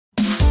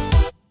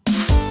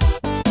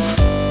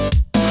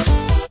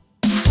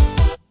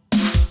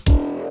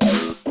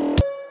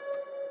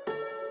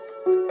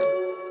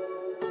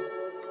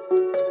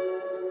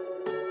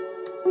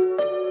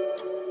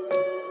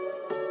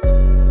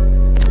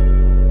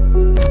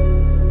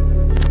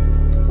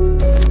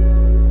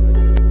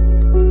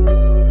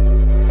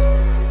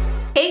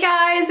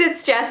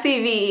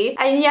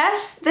Jessii. And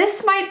yes,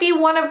 this might be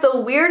one of the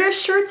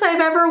weirdest shirts I've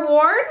ever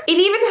worn. It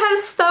even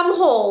has thumb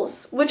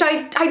holes, which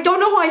I don't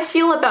know how I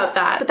feel about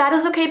that. But that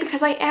is okay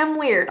because I am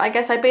weird. I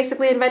guess I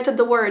basically invented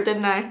the word,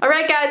 didn't I?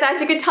 Alright guys,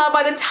 as you can tell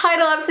by the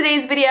title of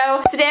today's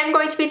video, today I'm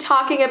going to be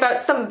talking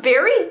about some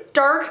very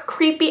dark,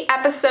 creepy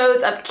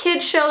episodes of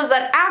kids shows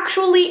that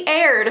actually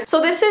aired.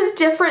 So this is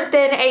different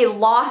than a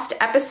lost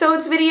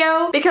episodes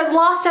video because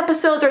lost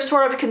episodes are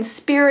sort of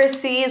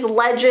conspiracies,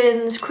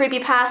 legends,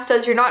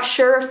 creepypastas. You're not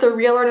sure if they're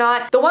real or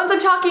not. The ones I'm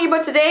talking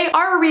about today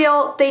are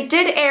real. They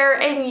did air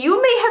and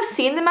you may have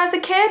seen them as a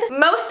kid.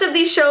 Most of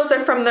these shows are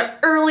from the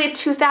early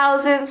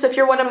 2000s. So if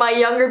you're one of my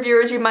younger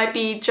viewers, you might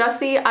be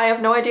Jessii. I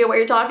have no idea what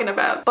you're talking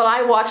about, but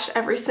I watched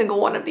every single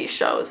one of these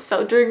shows.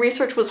 So doing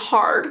research was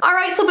hard. All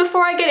right, so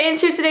before I get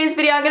into today's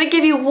video, I'm gonna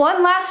give you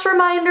one last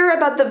reminder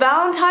about the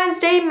Valentine's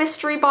Day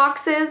mystery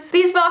boxes.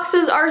 These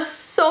boxes are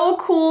so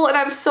cool and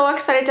I'm so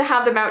excited to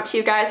have them out to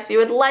you guys. If you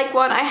would like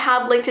one, I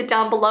have linked it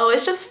down below.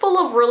 It's just full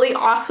of really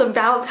awesome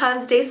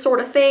Valentine's Day sort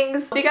of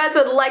things. If you guys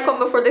would like one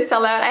before they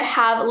sell out, I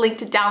have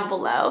linked it down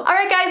below. All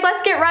right guys,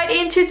 let's get right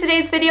into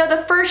today's video. The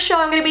first show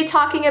I'm gonna be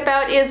talking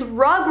about is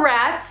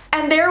Rugrats,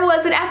 and there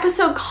was an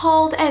episode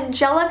called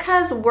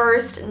Angelica's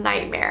Worst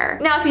Nightmare.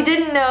 Now, if you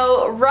didn't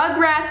know,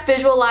 Rugrats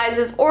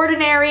visualizes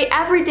ordinary,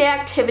 everyday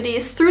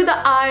activities through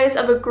the eyes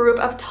of a group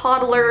of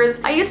toddlers.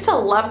 I used to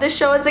love this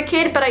show as a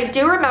kid, but I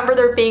do remember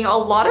there being a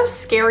lot of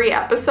scary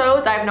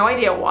episodes. I have no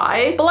idea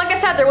why. But like I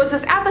said, there was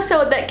this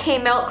episode that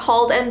came out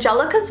called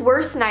Angelica's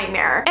Worst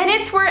Nightmare. And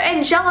it's where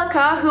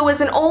Angelica, who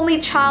is an only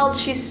child,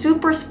 she's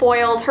super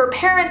spoiled. Her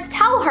parents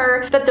tell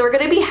her that they're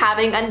gonna be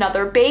having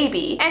another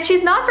baby. And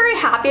she's not very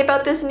happy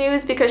about this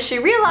news because she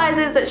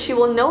realizes that she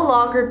will no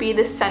longer be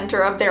the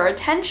center of their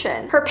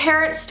attention. Her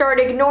parents start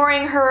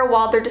ignoring her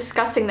while they're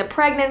discussing the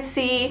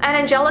pregnancy, and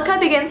Angelica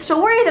begins to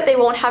worry that they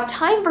won't have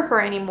time for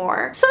her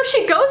anymore. So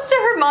she goes to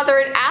her mother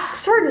and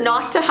asks her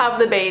not to have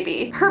the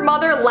baby. Her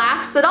mother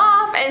laughs it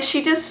off and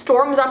she just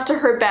storms up to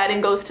her bed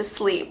and goes to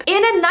sleep.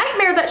 In a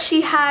nightmare that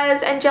she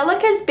has,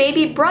 Angelica's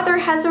baby brother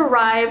has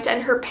arrived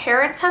and her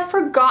parents have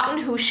forgotten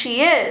who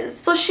she is.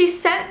 So she's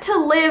sent to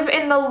live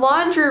in the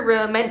laundry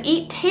room and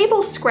eat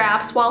table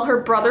scraps while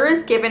her brother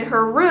is given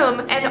her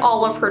room and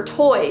all of her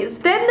toys.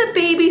 Then the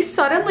baby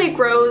suddenly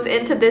grows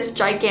into this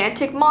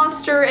gigantic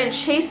monster and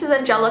chases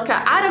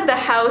Angelica out of the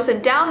house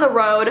and down the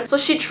road. So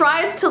she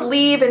tries to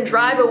leave and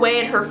drive away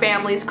in her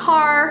family's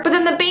car, but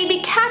then the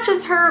baby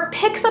catches her,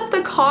 picks up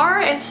the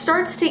car and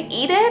starts to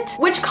eat it,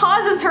 which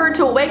causes her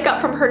to wake up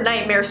from her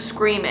nightmare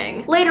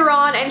screaming. Later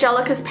on,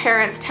 Angelica's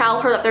parents tell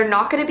her that they're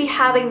not going to be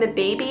having the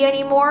baby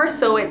anymore,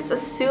 so it's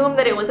assumed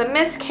that it was a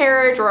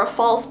miscarriage or a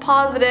false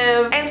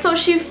positive, and so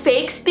she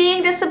fakes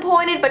being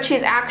disappointed, but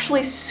she's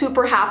actually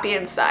super happy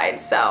inside.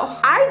 So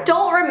I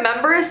don't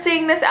remember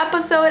seeing this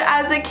episode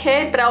as a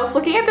kid, but I was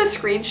looking at the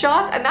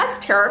screenshots and that's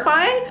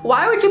terrifying.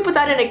 Why would you put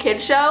that in a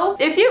kid show?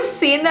 If you've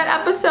seen that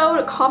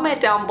episode, comment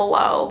down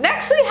below.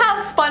 Next we have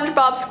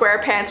SpongeBob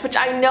SquarePants, which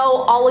I know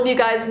all of you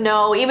guys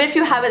know. Even if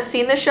you haven't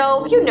seen the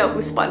show, you know who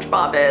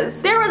SpongeBob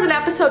is. There was an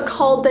episode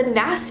called The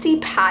Nasty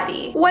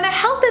Patty. When a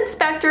health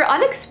inspector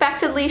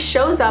unexpectedly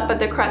shows up at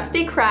the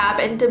Krusty Krab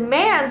and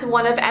demands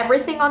one of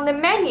everything on the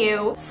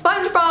menu,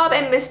 SpongeBob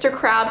and Mr.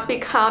 Krabs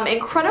become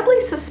incredibly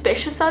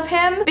suspicious of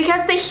him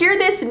because they hear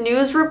this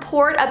news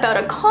report about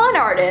a con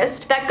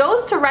artist that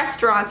goes to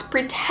restaurants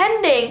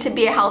pretending to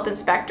be a health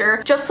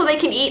inspector just so they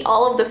can eat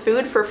all of the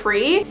food for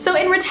free. So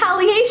in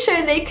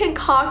retaliation, they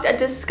concoct a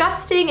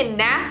disgusting and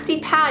nasty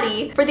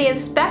patty for the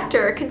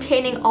inspector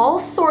containing all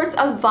sorts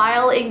of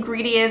vile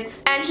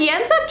ingredients, and he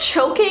ends up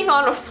choking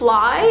on a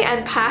fly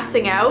and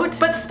passing out.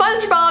 But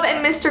SpongeBob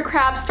and Mr.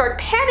 Krabs start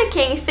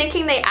panicking,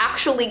 thinking they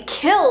actually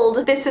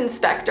killed this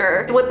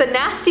inspector with the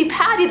nasty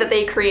patty that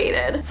they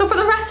created. So for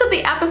the rest of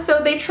the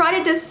episode, they try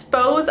to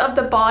dispose of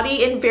the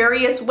body in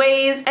various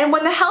ways, and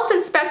when the health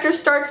inspector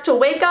starts to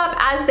wake up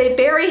as they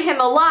bury him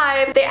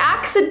alive, they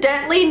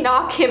accidentally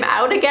knock him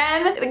out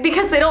again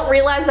because they don't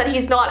realize that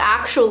he's not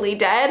actually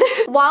dead.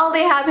 While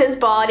they have his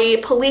body,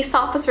 police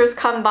officers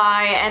come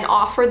by and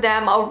offer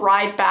them a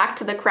ride back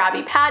to the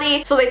Krabby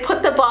Patty. So they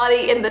put the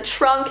body in the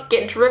trunk,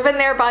 get driven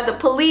there by the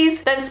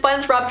police, then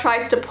SpongeBob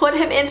tries to put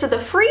him into the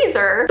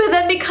freezer, but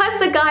then because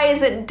the guy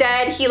isn't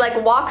dead, he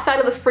like walks out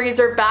of the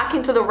freezer back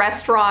into the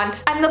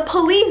restaurant, and the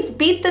police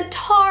beat the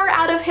tar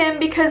out of him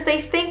because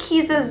they think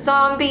he's a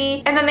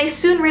zombie, and then they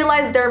soon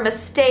realize their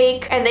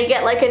mistake and they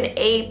get like an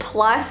A+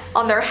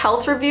 on their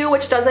health review,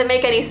 which doesn't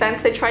make any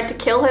sense. They tried to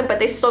kill him, but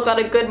they still got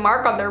a good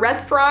mark on their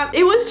restaurant.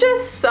 It was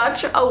just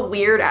such a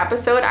weird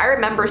episode. I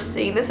remember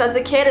seeing this as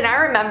a kid, and I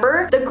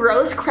remember the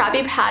gross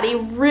Krabby Patty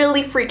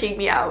really freaking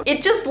me out.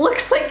 It just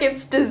looks like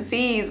it's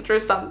diseased or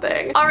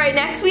something. All right,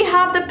 next we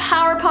have the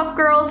Powerpuff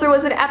Girls. There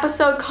was an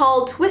episode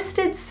called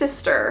Twisted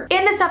Sister.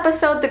 In this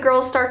episode, the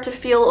girls start to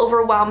feel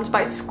overwhelmed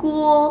by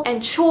school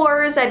and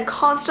chores and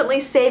constantly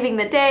saving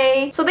the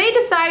day. So they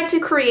decide to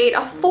create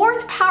a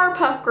fourth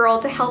Powerpuff Girl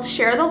to help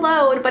share the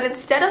load, but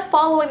instead of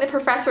following the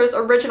professor's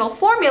original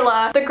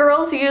formula, the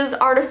girls use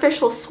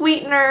artificial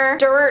sweetener,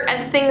 dirt,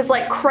 and things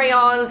like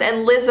crayons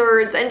and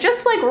lizards, and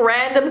just like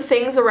random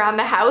things around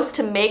the house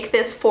to make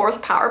this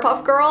fourth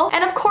Powerpuff Girl.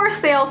 And of course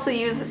they also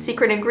use a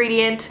secret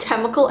ingredient,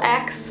 Chemical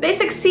X. They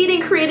succeed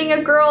in creating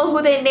a girl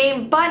who they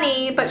name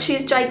Bunny, but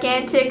she's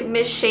gigantic,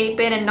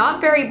 misshapen, and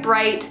not very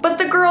bright. But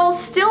the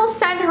girls still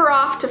send her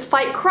off to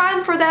fight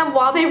crime for them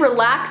while they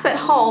relax at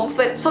home,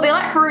 so they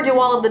let her do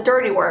all of the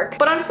dirty work.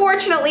 But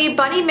unfortunately,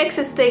 Bunny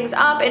mixes things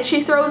up and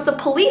she throws the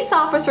police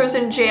officers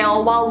in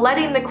jail while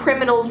letting the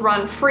criminals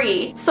run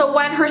free. So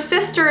when her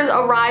sisters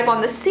arrive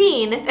on the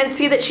scene and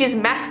see that she's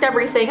messed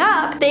everything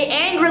up, they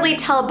angrily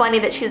tell Bunny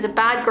that she's a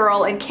bad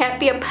girl and can't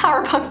be a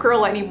Powerpuff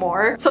Girl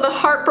anymore. So the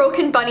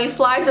heartbroken Bunny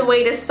flies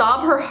away to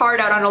sob her heart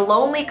out on a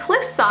lonely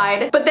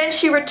cliffside, but then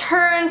she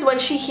returns when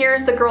she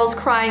hears the girls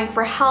crying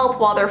for help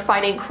while they're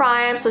fighting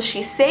crime, so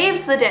she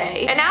saves the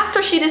day. And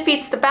after she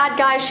defeats the bad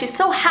guys, she's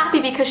so happy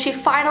because she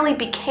finally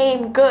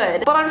became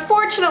good. But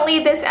unfortunately,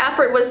 this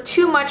effort was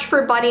too much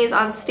for Bunny's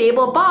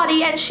unstable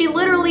body, and she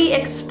literally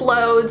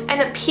explodes,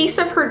 and a piece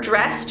of her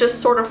dress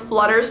just sort of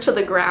flutters to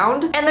the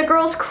ground. And the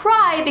girls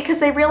cry because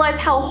they realize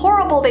how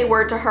horrible they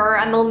were to her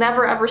and they'll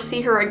never ever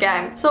see her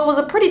again. So it was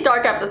a pretty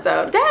dark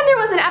episode. Then there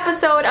was an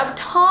episode of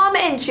Tom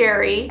and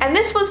Jerry, and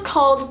this was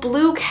called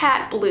Blue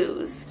Cat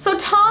Blues. So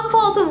Tom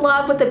falls in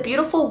love with a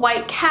beautiful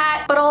white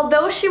cat, but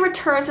although she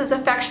returns his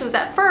affections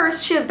at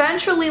first, she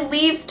eventually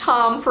leaves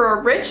Tom for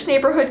a rich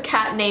neighborhood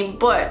cat named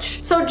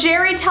Butch. So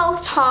Jerry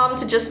tells Tom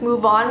to just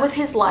move on with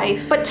his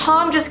life, but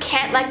Tom just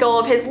can't let go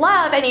of his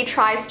love and he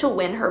tries to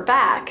win her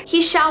back.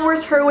 He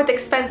showers her with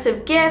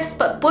expensive gifts,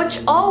 but Butch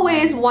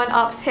always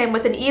one-ups him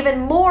with an even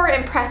more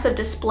impressive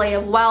display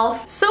of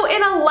wealth. So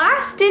in a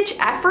last-ditch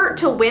effort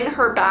to win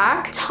her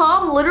back,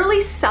 Tom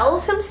literally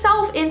sells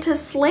himself into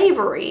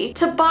slavery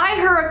to buy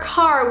her a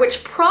car,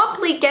 which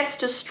promptly gets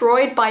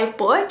destroyed by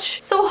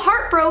Butch. So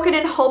heartbroken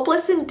and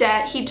hopeless in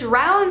debt, he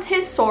drowns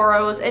his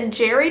sorrows and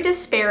Jerry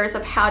despairs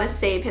of how to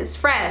save his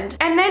friend.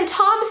 And then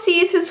Tom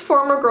sees his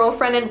former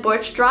girlfriend and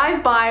Butch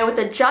drive by with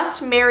a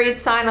just married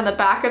sign on the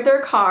back of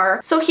their car,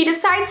 so he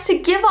decides to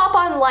give up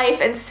on life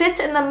and sits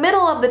in the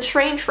middle of the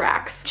train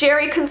tracks.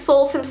 Jerry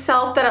consoles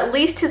himself that at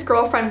least his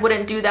girlfriend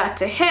wouldn't do that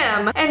to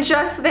him, and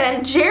just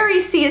then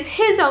Jerry sees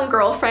his own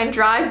girlfriend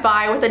drive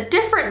by with a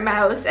different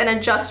mouse and a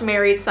just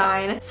married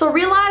sign. So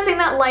realizing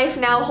that life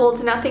now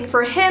holds nothing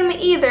for him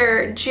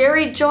either,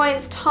 Jerry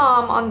joins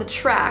Tom on the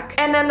track,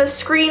 and then the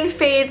screen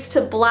fades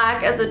to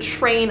black as a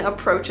train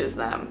approaches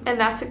them. And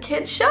that's a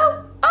kid's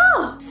show?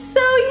 Oh,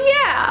 so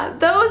yeah,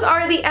 those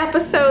are the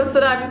episodes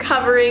that I'm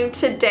covering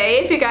today.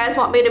 If you guys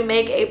want me to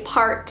make a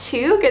part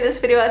 2, give this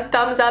video a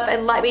thumbs up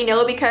and let me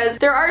know, because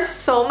there are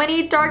so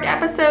many dark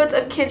episodes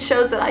of kid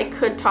shows that I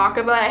could talk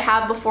about. I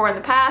have before in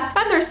the past,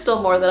 and there's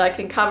still more that I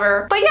can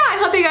cover. But yeah, I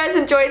hope you guys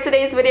enjoyed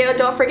today's video.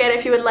 Don't forget,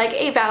 if you would like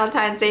a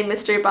Valentine's Day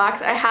mystery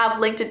box, I have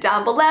linked it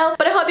down below.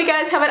 But I hope you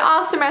guys have an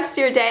awesome rest of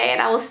your day, and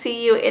I will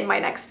see you in my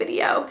next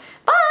video.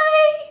 Bye!